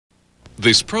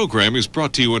This program is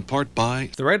brought to you in part by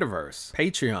Threadiverse,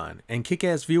 Patreon, and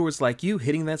kick-ass viewers like you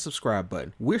hitting that subscribe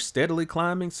button. We're steadily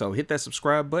climbing, so hit that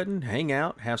subscribe button, hang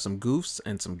out, have some goofs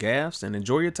and some gaffes, and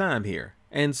enjoy your time here.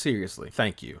 And seriously,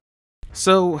 thank you.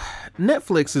 So,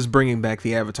 Netflix is bringing back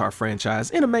the Avatar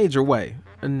franchise in a major way.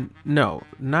 And no,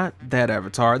 not that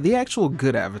Avatar, the actual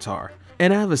good Avatar.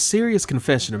 And I have a serious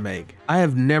confession to make. I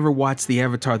have never watched the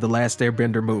Avatar The Last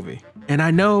Airbender movie. And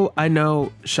I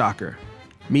know, shocker.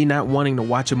 Me not wanting to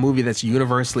watch a movie that's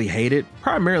universally hated,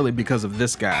 primarily because of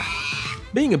this guy.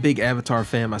 Being a big Avatar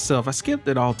fan myself, I skipped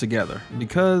it altogether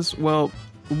because, well,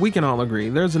 we can all agree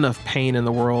there's enough pain in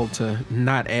the world to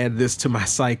not add this to my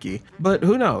psyche. But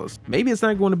who knows, maybe it's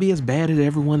not going to be as bad as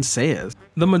everyone says.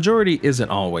 The majority isn't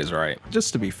always right,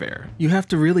 just to be fair. You have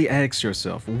to really ask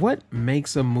yourself, what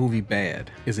makes a movie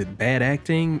bad? Is it bad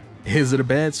acting? Is it a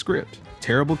bad script?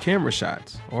 Terrible camera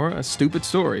shots, or a stupid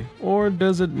story, or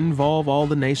does it involve all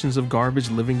the nations of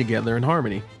garbage living together in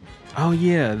harmony? Oh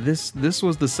yeah, this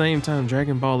was the same time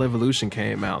Dragon Ball Evolution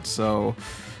came out, so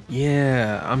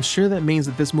yeah, I'm sure that means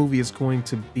that this movie is going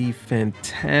to be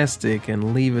fantastic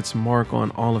and leave its mark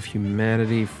on all of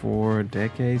humanity for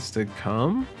decades to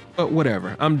come? But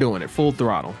whatever, I'm doing it full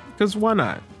throttle, because why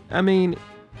not? I mean,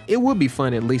 it would be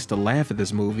fun at least to laugh at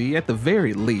this movie, at the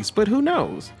very least, but who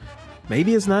knows?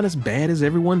 Maybe it's not as bad as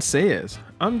everyone says.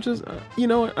 I'm just,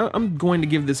 I'm going to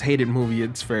give this hated movie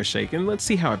its fair shake and let's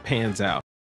see how it pans out.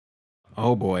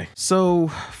 Oh boy. So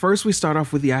first we start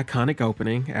off with the iconic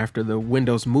opening after the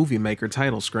Windows Movie Maker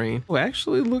title screen. Well,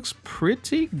 actually looks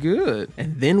pretty good.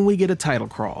 And then we get a title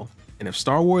crawl. And if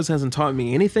Star Wars hasn't taught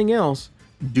me anything else,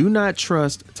 do not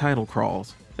trust title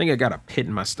crawls. I think I got a pit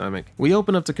in my stomach. We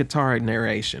open up to Katara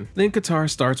narration. Then Katara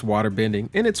starts waterbending,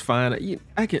 and it's fine.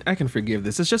 I can forgive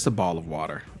this. It's just a ball of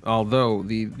water. Although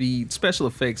the special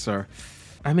effects are,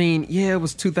 I mean, yeah, it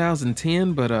was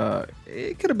 2010, but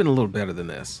it could have been a little better than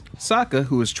this. Sokka,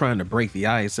 who is trying to break the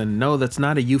ice, and no, that's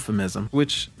not a euphemism,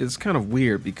 which is kind of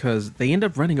weird because they end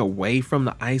up running away from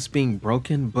the ice being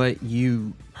broken, but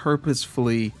you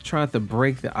purposefully tried to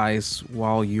break the ice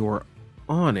while you're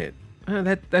on it.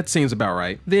 That seems about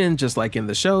right. Then, just like in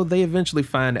the show, they eventually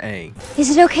find Aang.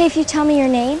 Is it okay if you tell me your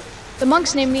name? The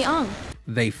monks named me Aang.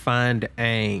 They find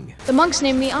Aang. The monks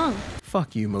named me Aang.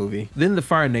 Fuck you, movie. Then the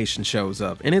Fire Nation shows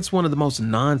up, and it's one of the most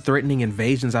non-threatening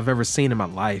invasions I've ever seen in my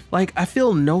life. Like, I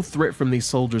feel no threat from these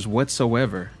soldiers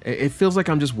whatsoever. It feels like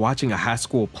I'm just watching a high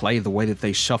school play the way that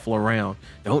they shuffle around.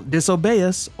 Don't disobey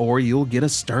us, or you'll get a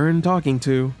stern talking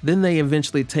to. Then they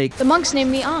eventually take the monks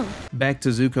named me Aang back to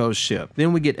Zuko's ship.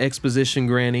 Then we get exposition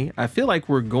granny. I feel like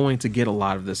we're going to get a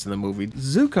lot of this in the movie.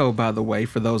 Zuko, by the way,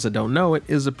 for those that don't know it,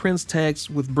 is a prince tasked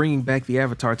with bringing back the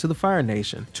Avatar to the Fire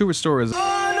Nation to restore his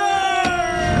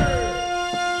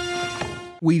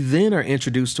We then are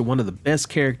introduced to one of the best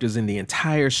characters in the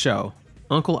entire show,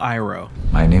 Uncle Iroh.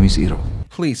 My name is Iroh.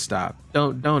 Please stop.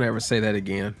 Don't ever say that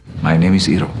again. My name is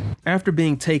Iroh. After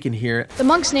being taken here, the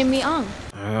monks named me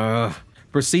Aang.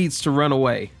 Proceeds to run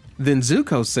away. Then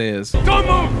Zuko says, "Don't move!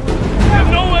 I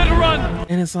have nowhere to run!"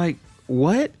 And it's like,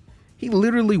 what? He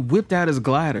literally whipped out his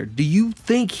glider. Do you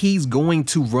think he's going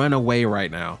to run away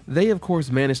right now? They, of course,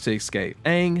 managed to escape.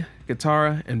 Aang,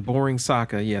 Katara, and boring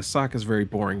Sokka. Yes, Sokka's very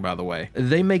boring, by the way.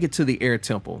 They make it to the air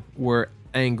temple, where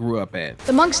Aang grew up at.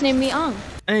 The monks named me Aang.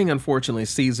 Aang, unfortunately,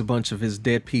 sees a bunch of his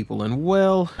dead people, and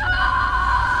well,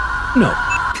 no.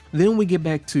 Then we get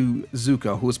back to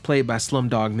Zuko, who is played by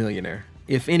Slumdog Millionaire,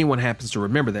 if anyone happens to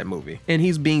remember that movie. And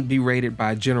he's being berated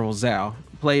by General Zhao,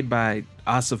 played by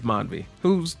Asif Manvi,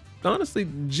 who's honestly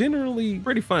generally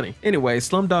pretty funny. Anyway,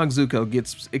 Slumdog Zuko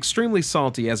gets extremely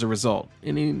salty as a result,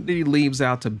 and he leaves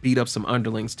out to beat up some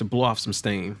underlings to blow off some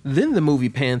steam. Then the movie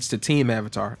pans to Team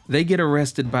Avatar. They get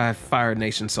arrested by Fire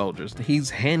Nation soldiers.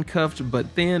 He's handcuffed,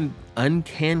 but then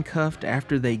unhandcuffed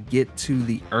after they get to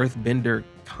the Earthbender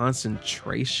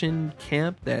concentration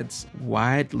camp that's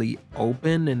widely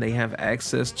open, and they have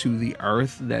access to the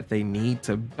earth that they need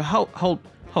to hold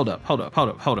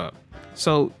up.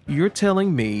 So you're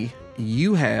telling me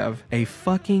you have a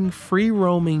fucking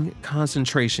free-roaming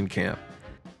concentration camp?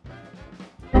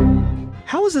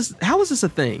 How is this a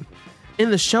thing? In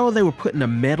the show, they were put in a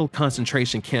metal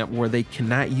concentration camp where they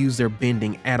cannot use their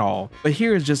bending at all. But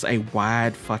here is just a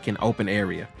wide fucking open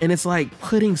area. And it's like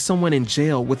putting someone in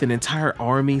jail with an entire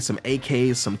army, some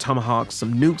AKs, some tomahawks,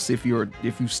 some nukes if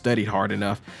you've studied hard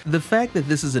enough. The fact that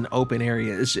this is an open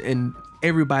area and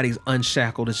everybody's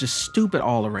unshackled is just stupid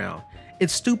all around.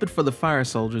 It's stupid for the fire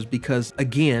soldiers because,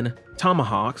 again,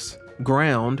 tomahawks,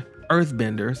 ground,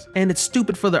 earthbenders, and it's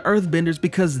stupid for the earthbenders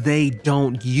because they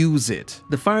don't use it.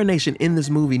 The Fire Nation in this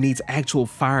movie needs actual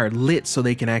fire lit so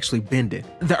they can actually bend it.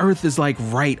 The earth is like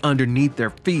right underneath their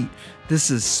feet. This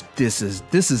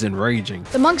is enraging.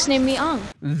 The monks named me Aang.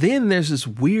 Then there's this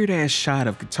weird ass shot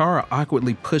of Katara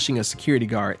awkwardly pushing a security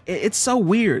guard. It's so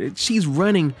weird. She's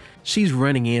running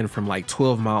in from like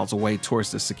 12 miles away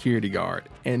towards the security guard,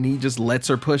 and he just lets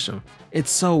her push him.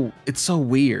 It's so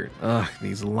weird. Ugh,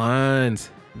 these lines.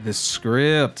 The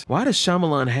script. Why does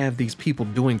Shyamalan have these people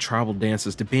doing tribal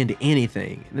dances to bend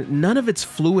anything? None of it's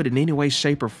fluid in any way,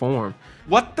 shape, or form.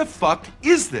 What the fuck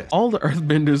is this? All these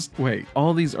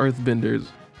earthbenders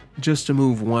just to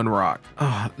move one rock.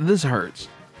 This hurts.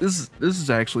 This is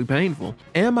actually painful.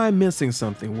 Am I missing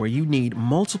something where you need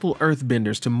multiple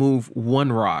earthbenders to move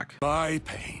one rock? My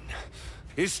pain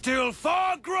is still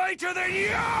far greater than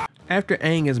yours! After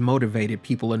Aang has motivated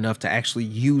people enough to actually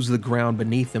use the ground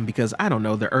beneath them because, I don't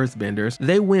know, they're earthbenders,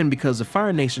 they win because the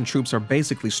Fire Nation troops are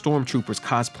basically stormtroopers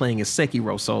cosplaying as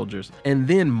Sekiro soldiers. And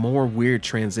then more weird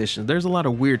transitions. There's a lot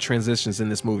of weird transitions in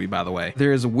this movie, by the way.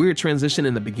 There is a weird transition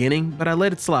in the beginning, but I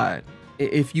let it slide.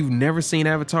 If you've never seen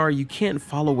Avatar, you can't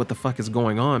follow what the fuck is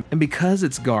going on. And because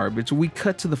it's garbage, we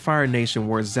cut to the Fire Nation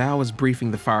where Zhao is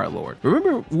briefing the Fire Lord.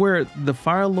 Remember where the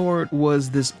Fire Lord was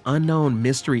this unknown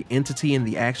mystery entity in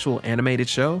the actual animated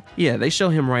show? Yeah, they show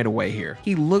him right away here.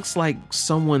 He looks like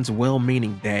someone's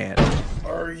well-meaning dad.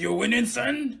 Are you winning,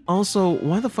 son? Also,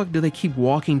 why the fuck do they keep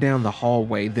walking down the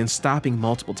hallway, then stopping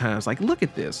multiple times? Like, look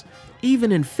at this.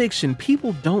 Even in fiction,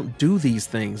 people don't do these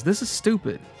things. This is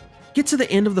stupid. Get to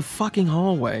the end of the fucking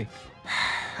hallway.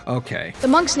 Okay. The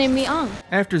monks named me Aang.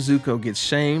 After Zuko gets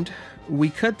shamed, we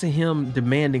cut to him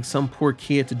demanding some poor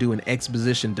kid to do an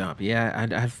exposition dump. Yeah,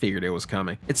 I figured it was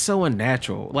coming. It's so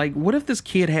unnatural. Like, what if this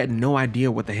kid had no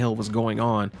idea what the hell was going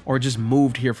on, or just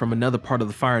moved here from another part of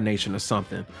the Fire Nation or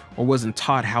something, or wasn't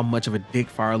taught how much of a dick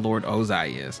Fire Lord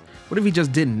Ozai is? What if he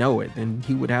just didn't know it? Then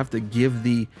he would have to give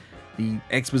the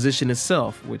exposition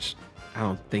itself, which I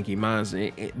don't think he minds.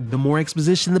 The more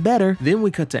exposition, the better. Then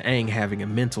we cut to Aang having a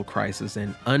mental crisis,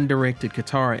 and undirected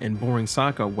Katara and boring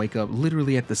Sokka wake up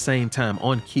literally at the same time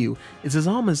on cue. It's as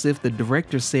almost as if the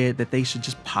director said that they should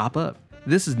just pop up.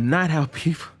 This is not how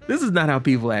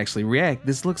people actually react.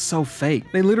 This looks so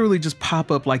fake. They literally just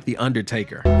pop up like the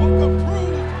Undertaker.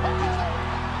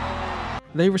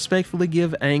 They respectfully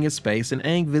give Aang his space, and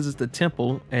Aang visits the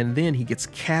temple, and then he gets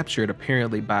captured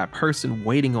apparently by a person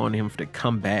waiting on him to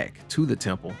come back to the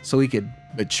temple so he could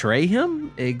betray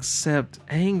him, except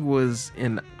Aang was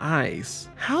in ice.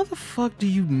 How the fuck do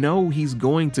you know he's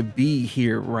going to be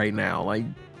here right now? Like,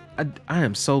 I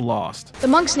am so lost. The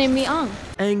monks named me Aang.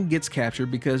 Aang gets captured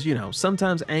because, you know,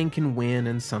 sometimes Aang can win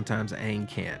and sometimes Aang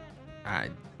can't.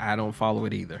 I don't follow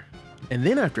it either. And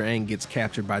then after Aang gets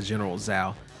captured by General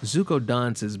Zhao, Zuko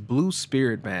dons his blue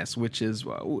spirit mask, which is,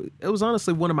 it was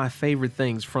honestly one of my favorite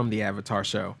things from the Avatar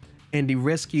show. And he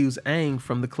rescues Aang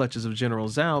from the clutches of General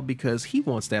Zhao because he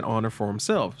wants that honor for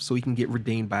himself so he can get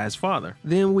redeemed by his father.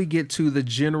 Then we get to the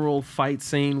general fight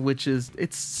scene, which is,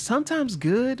 it's sometimes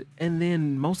good, and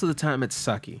then most of the time it's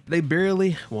sucky. They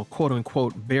barely, well, quote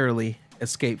unquote, barely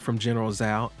escape from General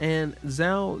Zhao, and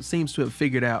Zhao seems to have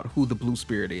figured out who the blue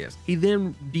spirit is. He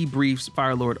then debriefs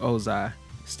Fire Lord Ozai,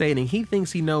 stating he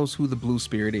thinks he knows who the blue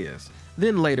spirit is.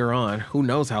 Then later on, who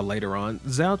knows how later on,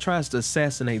 Zhao tries to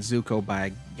assassinate Zuko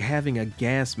by having a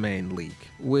gas main leak,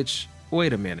 which,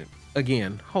 wait a minute,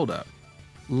 again, hold up.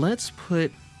 Let's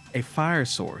put a fire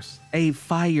source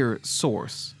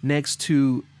next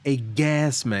to a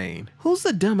gas main. Who's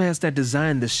the dumbass that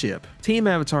designed the ship? Team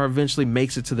Avatar eventually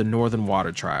makes it to the Northern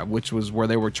Water Tribe, which was where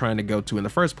they were trying to go to in the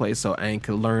first place, so Aang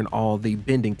could learn all the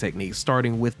bending techniques,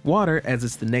 starting with water, as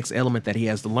it's the next element that he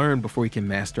has to learn before he can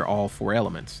master all 4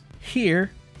 elements. Here,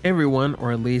 everyone,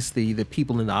 or at least the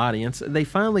people in the audience, they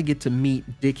finally get to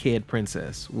meet Dickhead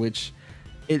Princess, which,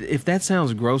 if that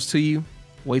sounds gross to you,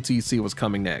 wait till you see what's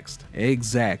coming next.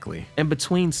 Exactly. And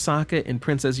between Sokka and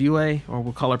Princess Yue, or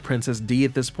we'll call her Princess D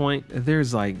at this point,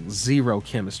 there's like zero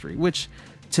chemistry, which,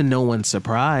 to no one's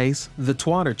surprise, the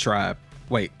Twatter tribe.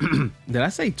 Wait, did I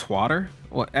say twatter?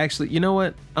 Well, actually, you know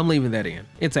what? I'm leaving that in.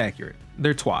 It's accurate.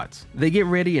 They're twats. They get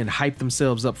ready and hype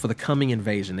themselves up for the coming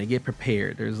invasion. They get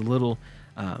prepared. There's a little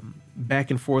back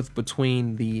and forth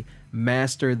between the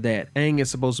master that Aang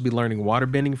is supposed to be learning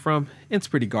waterbending from. It's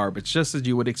pretty garbage, just as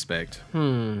you would expect.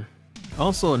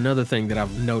 Also, another thing that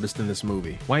I've noticed in this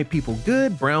movie: white people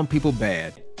good, brown people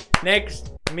bad.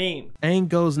 Next meme. Aang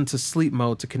goes into sleep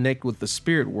mode to connect with the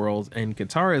spirit world, and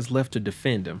Katara is left to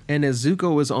defend him. And as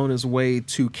Zuko is on his way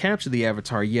to capture the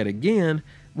Avatar yet again,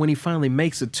 when he finally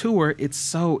makes it to her, it's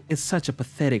such a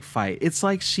pathetic fight. It's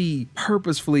like she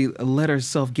purposefully let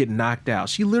herself get knocked out.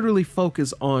 She literally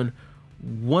focused on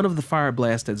one of the fire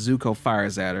blasts that Zuko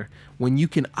fires at her when you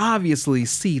can obviously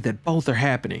see that both are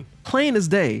happening. Plain as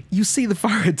day, you see the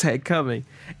fire attack coming,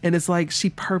 and it's like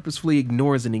she purposefully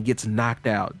ignores it and gets knocked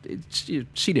out.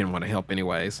 She didn't want to help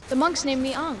anyways. The monks named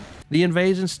me Aang. The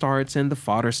invasion starts and the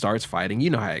fodder starts fighting.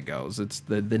 You know how it goes. It's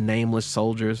the nameless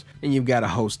soldiers, and you've got a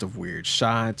host of weird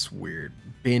shots, weird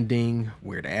bending,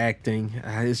 weird acting.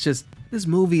 It's just, this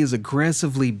movie is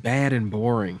aggressively bad and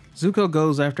boring. Zuko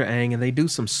goes after Aang and they do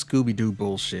some Scooby-Doo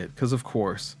bullshit, because of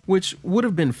course, which would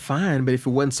have been fine, but if it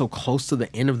wasn't so close to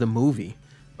the end of the movie.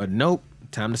 But nope,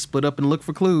 time to split up and look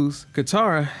for clues.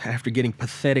 Katara, after getting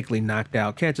pathetically knocked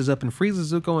out, catches up and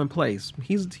freezes Zuko in place.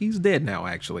 He's dead now,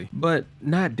 actually, but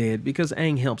not dead because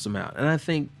Aang helps him out. And I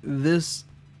think this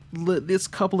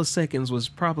couple of seconds was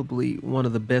probably one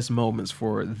of the best moments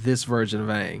for this version of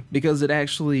Aang, because it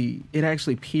actually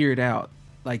peered out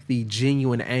like the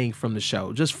genuine Aang from the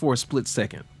show, just for a split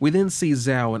second. We then see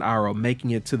Zhao and Iroh making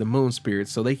it to the moon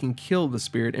spirits so they can kill the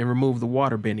spirit and remove the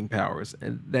water bending powers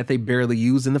that they barely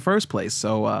used in the first place.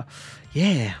 So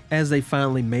yeah, as they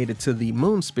finally made it to the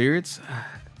moon spirits,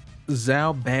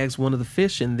 Zhao bags one of the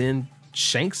fish and then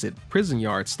shanks it, prison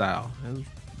yard style. It was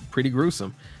pretty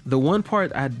gruesome. The one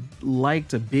part I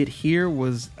liked a bit here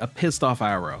was a pissed off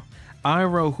Iroh.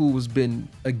 Iroh, who has been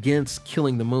against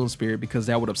killing the moon spirit because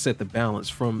that would upset the balance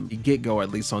from the get-go, at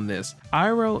least on this.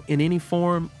 Iroh, in any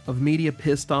form of media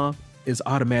pissed off, is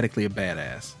automatically a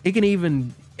badass. It can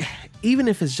even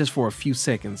if it's just for a few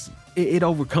seconds, it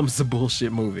overcomes the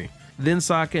bullshit movie. Then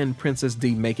Sokka and Princess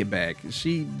D make it back.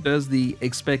 She does the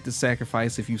expected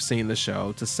sacrifice, if you've seen the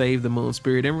show, to save the moon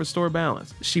spirit and restore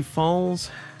balance. She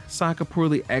falls. Sokka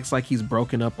poorly acts like he's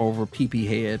broken up over PP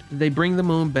head. They bring the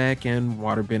moon back and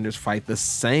waterbenders fight the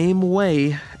same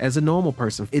way as a normal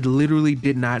person. It literally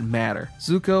did not matter.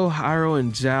 Zuko, Iroh,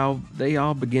 and Zhao, they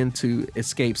all begin to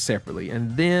escape separately.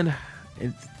 And then,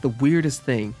 the weirdest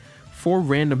thing, four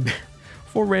random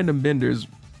benders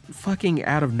fucking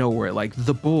out of nowhere, like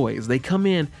the boys, they come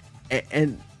in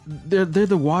and they're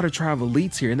the water tribe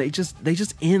elites here, and they just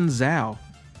end Zhao.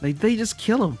 They just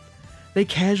kill him. They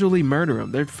casually murder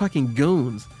him. They're fucking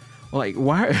goons. Like,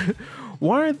 why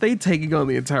aren't they taking on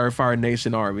the entire Fire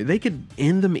Nation army? They could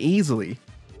end them easily.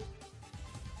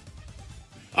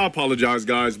 I apologize,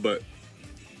 guys, but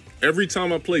every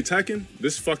time I play Tekken,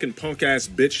 this fucking punk ass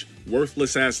bitch,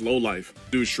 worthless ass lowlife,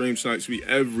 dude stream snipes me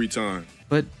every time.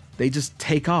 But they just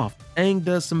take off. Aang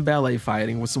does some ballet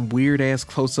fighting with some weird ass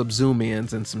close-up zoom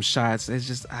ins and some shots. It's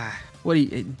just what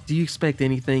do you expect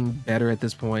anything better at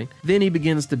this point? Then he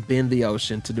begins to bend the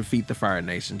ocean to defeat the Fire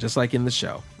Nation, just like in the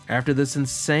show. After this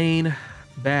insane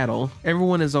battle,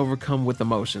 everyone is overcome with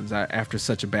emotions after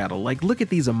such a battle. Like, look at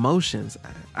these emotions.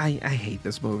 I hate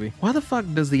this movie. Why the fuck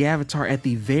does the Avatar at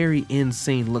the very end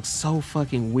scene look so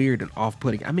fucking weird and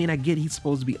off-putting? I mean, I get he's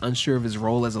supposed to be unsure of his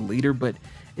role as a leader, but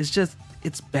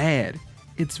it's bad.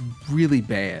 It's really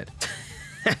bad.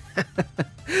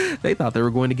 They thought they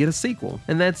were going to get a sequel,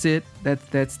 and that's it.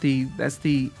 That's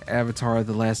the Avatar: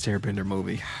 The Last Airbender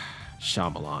movie.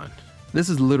 Shyamalan. This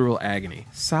is literal agony.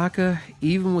 Sokka,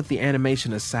 even with the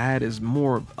animation aside, is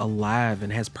more alive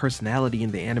and has personality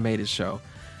in the animated show.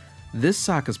 This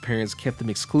Sokka's parents kept him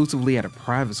exclusively at a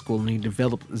private school, and he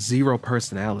developed zero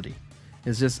personality.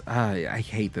 It's just, I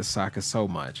hate this Sokka so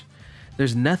much.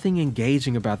 There's nothing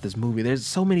engaging about this movie. There's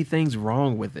so many things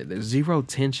wrong with it. There's zero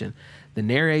tension. The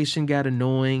narration got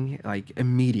annoying, like,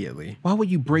 immediately. Why would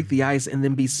you break the ice and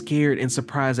then be scared and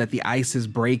surprised that the ice is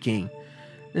breaking?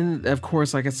 And of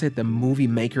course, like I said, the movie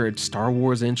maker Star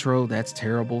Wars intro, that's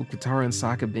terrible. Katara and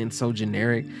Sokka being so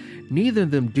generic. Neither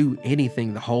of them do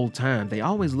anything the whole time. They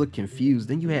always look confused.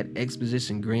 Then you had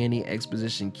exposition granny,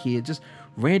 exposition kid, just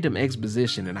random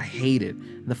exposition, and I hate it.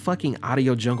 And the fucking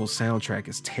Audio Jungle soundtrack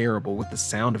is terrible with the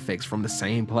sound effects from the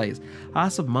same place.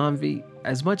 Asif Manvi,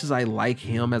 as much as I like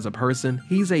him as a person,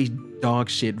 he's a dog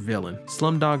shit villain.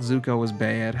 Slumdog Zuko is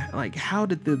bad. Like, how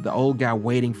did the old guy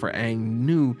waiting for Aang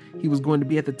knew he was going to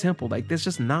be at the temple? Like, that's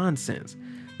just nonsense.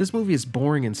 This movie is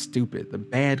boring and stupid. The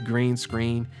bad green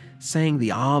screen, saying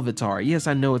the Avatar. Yes,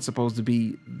 I know it's supposed to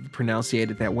be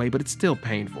pronunciated that way, but it's still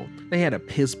painful. They had a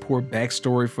piss poor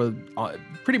backstory for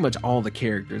pretty much all the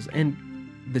characters, and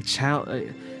the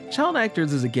child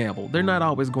actors is a gamble. They're not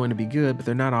always going to be good, but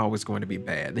they're not always going to be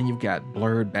bad. Then you've got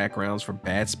blurred backgrounds for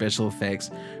bad special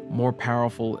effects, more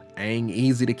powerful Aang,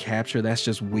 easy to capture, that's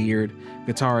just weird.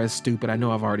 Katara is stupid, I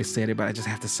know I've already said it, but I just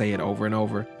have to say it over and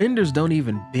over. Benders don't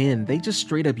even bend, they just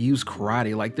straight up use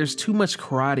karate. Like, there's too much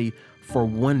karate for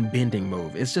one bending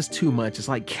move. It's just too much. It's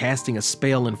like casting a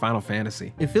spell in Final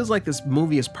Fantasy. It feels like this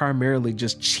movie is primarily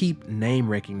just cheap name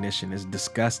recognition. It's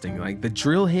disgusting. Like the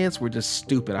drill heads were just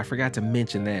stupid. I forgot to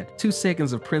mention that. 2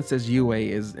 seconds of Princess Yue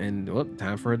is, and well,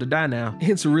 time for her to die now.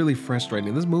 It's really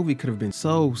frustrating. This movie could have been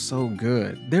so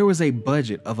good. There was a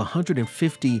budget of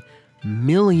 $150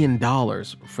 million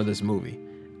for this movie.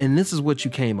 And this is what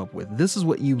you came up with. This is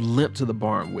what you limped to the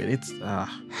barn with. It's,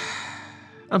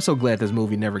 I'm so glad this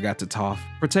movie never got to Toph.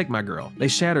 Protect my girl. They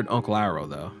shattered Uncle Iroh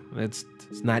though. It's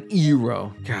not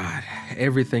Iroh. God,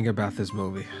 everything about this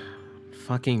movie.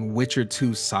 Fucking Witcher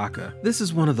 2 Sokka. This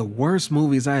is one of the worst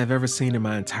movies I have ever seen in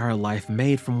my entire life,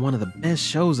 made from one of the best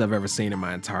shows I've ever seen in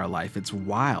my entire life. It's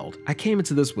wild. I came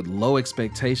into this with low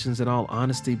expectations in all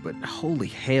honesty, but holy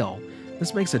hell.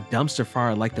 This makes a dumpster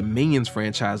fire like the Minions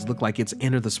franchise look like it's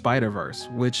Enter the Spider-Verse,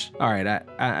 which, alright, I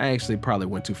actually probably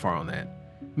went too far on that.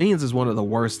 Minions is one of the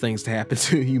worst things to happen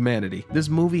to humanity. This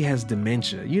movie has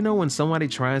dementia. You know when somebody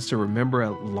tries to remember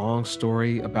a long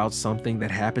story about something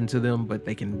that happened to them, but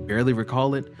they can barely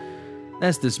recall it?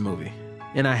 That's this movie.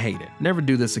 And I hate it. Never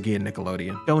do this again,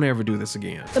 Nickelodeon. Don't ever do this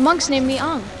again. The monks named me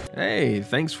Aang. Hey,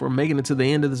 thanks for making it to the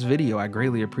end of this video. I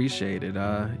greatly appreciate it.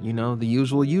 You know, the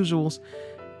usuals.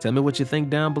 Tell me what you think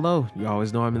down below. You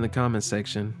always know I'm in the comment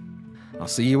section. I'll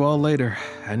see you all later.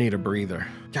 I need a breather.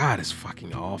 God, it's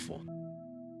fucking awful.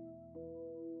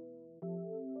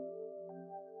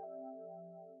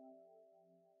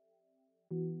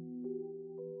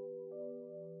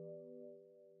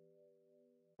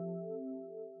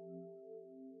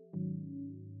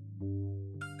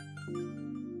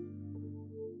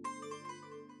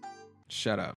 Shut up.